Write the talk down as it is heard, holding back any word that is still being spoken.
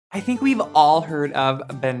I think we've all heard of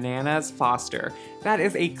Bananas Foster. That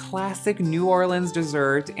is a classic New Orleans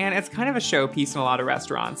dessert, and it's kind of a showpiece in a lot of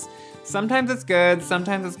restaurants. Sometimes it's good,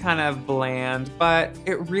 sometimes it's kind of bland, but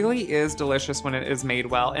it really is delicious when it is made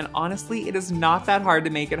well, and honestly, it is not that hard to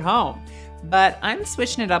make at home. But I'm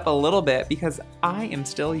switching it up a little bit because I am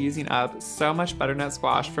still using up so much butternut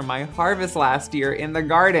squash from my harvest last year in the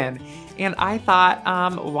garden. And I thought,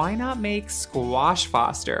 why not make squash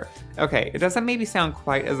Foster? Okay, it doesn't maybe sound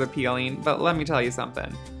quite as appealing, but let me tell you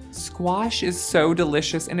something. Squash is so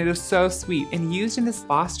delicious and it is so sweet, and used in this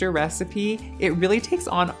Foster recipe, it really takes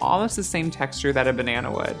on almost the same texture that a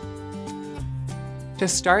banana would. To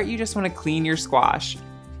start, you just want to clean your squash.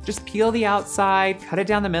 Just peel the outside, cut it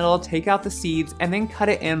down the middle, take out the seeds, and then cut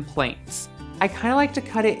it in planks. I kind of like to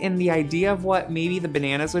cut it in the idea of what maybe the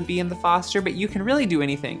bananas would be in the Foster, but you can really do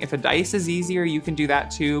anything. If a dice is easier, you can do that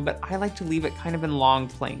too, but I like to leave it kind of in long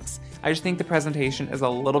planks. I just think the presentation is a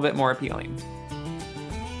little bit more appealing.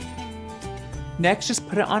 Next, just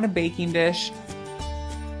put it on a baking dish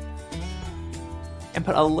and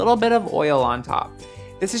put a little bit of oil on top.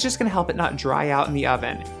 This is just gonna help it not dry out in the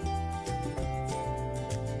oven.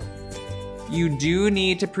 You do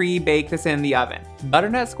need to pre-bake this in the oven.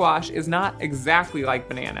 Butternut squash is not exactly like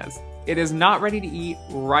bananas. It is not ready to eat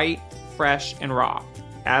right, fresh, and raw,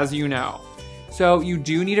 as you know. So you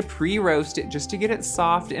do need to pre-roast it just to get it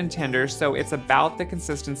soft and tender, so it's about the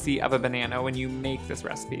consistency of a banana when you make this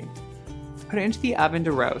recipe. Put it into the oven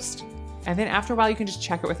to roast. And then after a while, you can just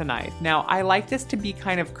check it with a knife. Now, I like this to be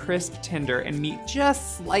kind of crisp, tender, and meet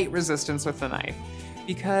just slight resistance with the knife.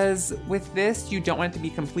 Because with this, you don't want it to be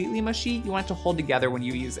completely mushy, you want it to hold together when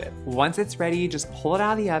you use it. Once it's ready, just pull it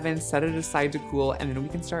out of the oven, set it aside to cool, and then we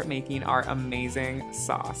can start making our amazing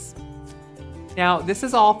sauce. Now, this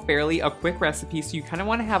is all fairly a quick recipe, so you kind of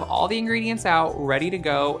want to have all the ingredients out, ready to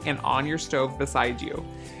go, and on your stove beside you.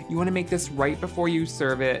 You want to make this right before you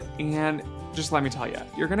serve it, and just let me tell you,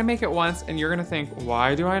 you're gonna make it once and you're gonna think,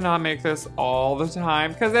 why do I not make this all the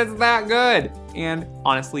time? Because it's that good. And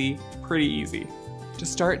honestly, pretty easy. To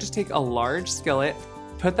start, just take a large skillet,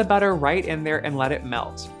 put the butter right in there and let it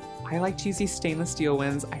melt. I like to use these stainless steel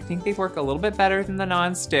ones. I think they work a little bit better than the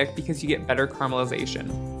non-stick because you get better caramelization.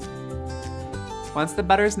 Once the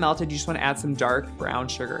butter is melted, you just want to add some dark brown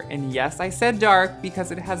sugar. And yes, I said dark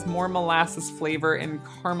because it has more molasses flavor and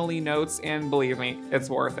caramely notes, and believe me, it's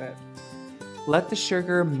worth it. Let the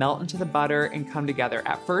sugar melt into the butter and come together.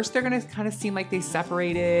 At first, they're gonna kind of seem like they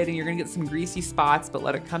separated and you're gonna get some greasy spots, but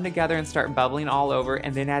let it come together and start bubbling all over,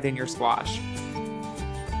 and then add in your squash.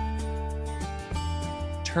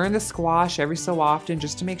 Turn the squash every so often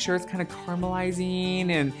just to make sure it's kind of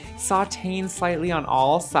caramelizing and sauteing slightly on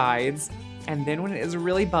all sides. And then when it is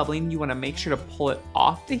really bubbling, you wanna make sure to pull it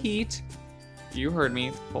off the heat. You heard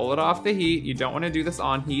me, pull it off the heat. You don't want to do this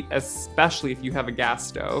on heat, especially if you have a gas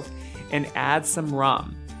stove. And add some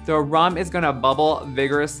rum. The rum is gonna bubble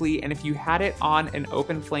vigorously, and if you had it on an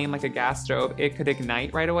open flame like a gas stove, it could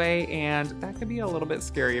ignite right away, and that could be a little bit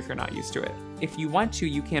scary if you're not used to it. If you want to,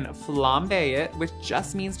 you can flambe it, which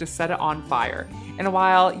just means to set it on fire. And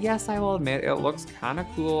while, yes, I will admit, it looks kinda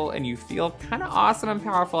cool and you feel kinda awesome and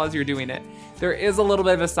powerful as you're doing it, there is a little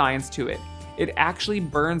bit of a science to it. It actually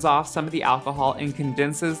burns off some of the alcohol and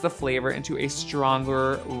condenses the flavor into a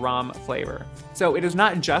stronger rum flavor. So it is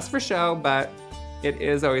not just for show, but it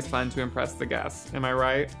is always fun to impress the guests. Am I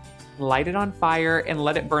right? Light it on fire and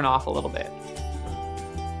let it burn off a little bit.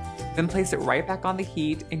 Then place it right back on the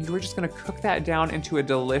heat, and you are just gonna cook that down into a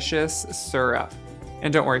delicious syrup.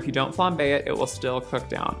 And don't worry, if you don't flambe it, it will still cook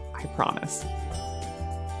down, I promise.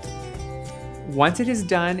 Once it is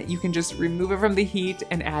done, you can just remove it from the heat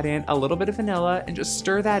and add in a little bit of vanilla and just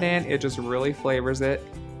stir that in. It just really flavors it.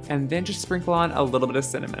 And then just sprinkle on a little bit of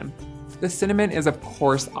cinnamon. The cinnamon is of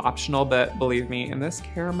course optional, but believe me, in this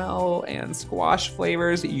caramel and squash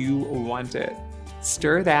flavors, you want it.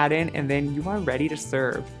 Stir that in and then you are ready to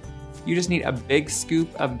serve. You just need a big scoop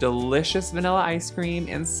of delicious vanilla ice cream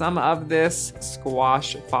and some of this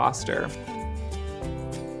squash Foster.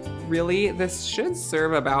 Really, this should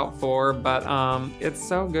serve about 4, but it's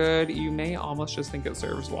so good, you may almost just think it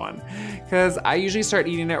serves 1. Because I usually start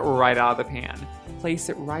eating it right out of the pan. Place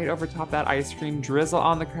it right over top that ice cream, drizzle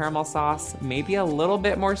on the caramel sauce, maybe a little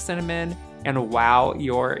bit more cinnamon, and wow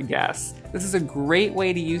your guests. This is a great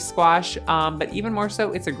way to use squash, but even more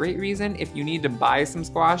so, it's a great reason if you need to buy some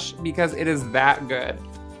squash because it is that good.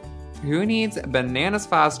 Who needs Bananas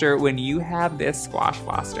Foster when you have this squash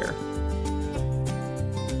Foster?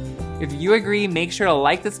 If you agree, make sure to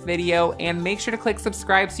like this video and make sure to click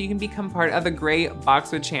subscribe so you can become part of the Gray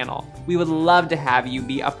Boxwood channel. We would love to have you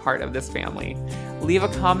be a part of this family. Leave a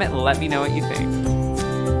comment and let me know what you think.